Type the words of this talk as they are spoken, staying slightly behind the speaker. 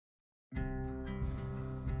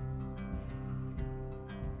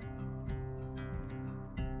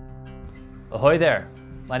Ahoy there!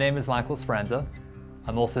 My name is Michael Speranza.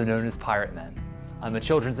 I'm also known as Pirate Man. I'm a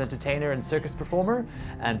children's entertainer and circus performer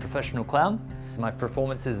and professional clown. My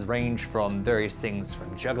performances range from various things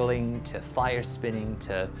from juggling to fire spinning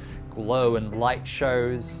to glow and light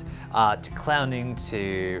shows to clowning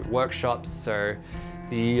to workshops. So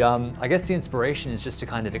I guess the inspiration is just to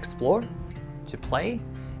kind of explore, to play,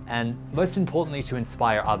 and most importantly to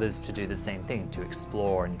inspire others to do the same thing, to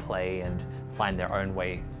explore and play and find their own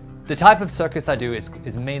way. The type of circus I do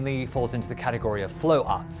is mainly falls into the category of flow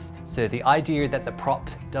arts. So the idea that the prop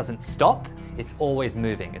doesn't stop, it's always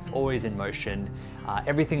moving, it's always in motion.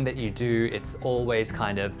 Everything that you do, it's always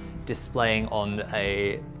kind of displaying on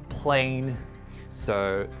a plane.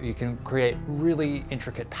 So you can create really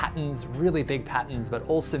intricate patterns, really big patterns, but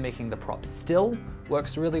also making the prop still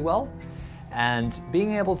works really well. And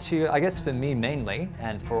being able to, I guess for me mainly,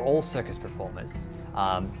 and for all circus performers,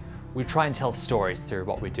 we try and tell stories through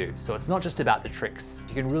what we do. So it's not just about the tricks.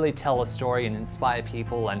 You can really tell a story and inspire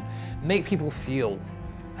people and make people feel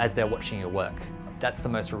as they're watching your work. That's the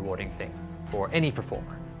most rewarding thing for any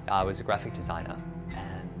performer. I was a graphic designer,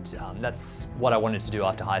 and that's what I wanted to do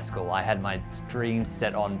after high school. I had my dreams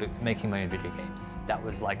set on making my own video games. That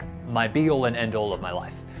was like my be-all and end-all of my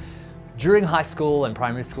life. During high school and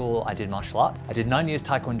primary school, I did martial arts. I did 9 years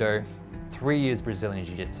Taekwondo, 3 years Brazilian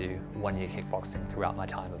Jiu-Jitsu, 1 year kickboxing throughout my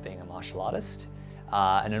time of being a martial artist.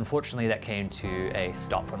 And unfortunately that came to a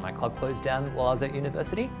stop when my club closed down while I was at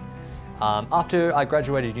university. After I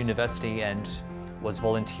graduated university and was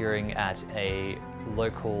volunteering at a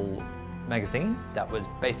local magazine that was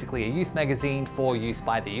basically a youth magazine for youth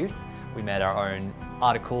by the youth. We made our own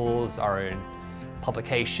articles, our own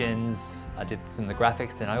publications. I did some of the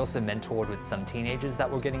graphics, and I also mentored with some teenagers that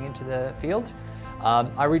were getting into the field.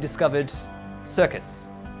 I rediscovered circus.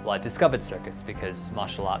 Well, I discovered circus because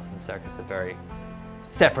martial arts and circus are very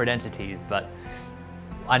separate entities, but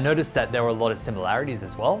I noticed that there were a lot of similarities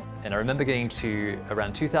as well. And I remember getting to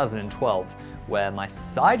around 2012 where my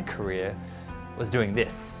side career was doing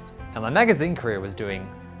this and my magazine career was doing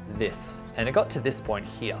this. And it got to this point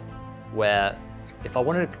here where if I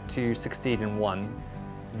wanted to succeed in one,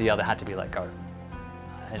 the other had to be let go.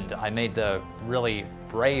 And I made the really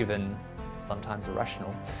brave and sometimes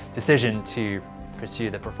irrational decision to pursue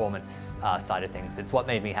the performance side of things. It's what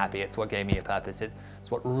made me happy, it's what gave me a purpose, it's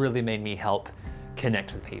what really made me help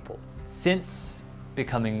connect with people. Since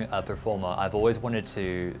becoming a performer, I've always wanted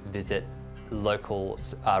to visit local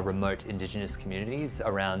remote indigenous communities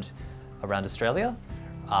around Australia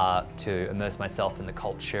to immerse myself in the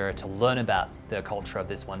culture, to learn about the culture of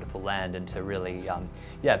this wonderful land, and to really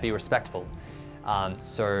be respectful.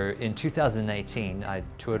 So in 2018, I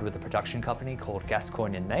toured with a production company called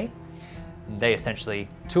Gascoyne in May. They essentially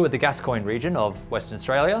toured the Gascoyne region of Western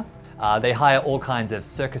Australia. They hire all kinds of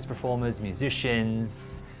circus performers,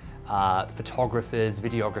 musicians, photographers,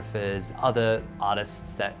 videographers, other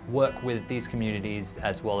artists that work with these communities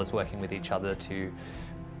as well as working with each other to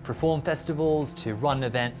perform festivals, to run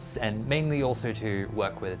events, and mainly also to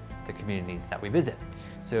work with the communities that we visit.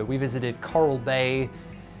 So we visited Coral Bay,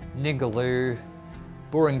 Ningaloo,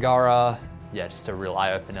 Burungara. Yeah, just a real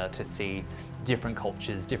eye-opener to see different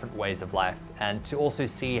cultures, different ways of life, and to also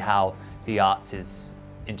see how the arts is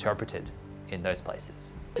interpreted in those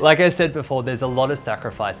places. Like I said before, there's a lot of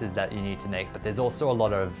sacrifices that you need to make, but there's also a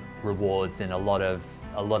lot of rewards and a lot of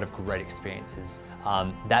great experiences.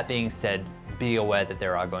 That being said, be aware that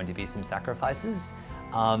there are going to be some sacrifices.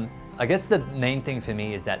 I guess the main thing for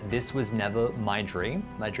me is that this was never my dream.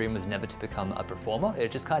 My dream was never to become a performer.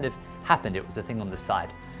 It just kind of happened. It was a thing on the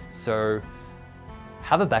side. So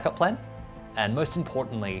have a backup plan, and most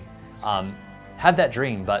importantly, have that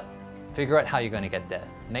dream, but figure out how you're going to get there.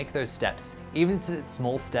 Make those steps, even if it's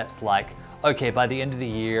small steps like, okay, by the end of the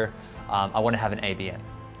year, I want to have an ABM.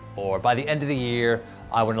 Or by the end of the year,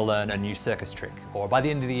 I want to learn a new circus trick. Or by the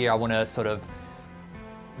end of the year, I want to sort of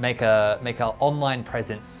make an online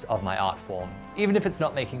presence of my art form. Even if it's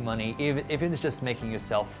not making money, even if it's just making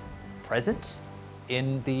yourself present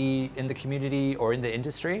in the community or in the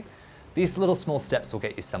industry, these little small steps will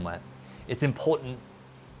get you somewhere. It's important,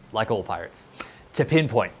 like all pirates, to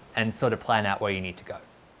pinpoint and sort of plan out where you need to go.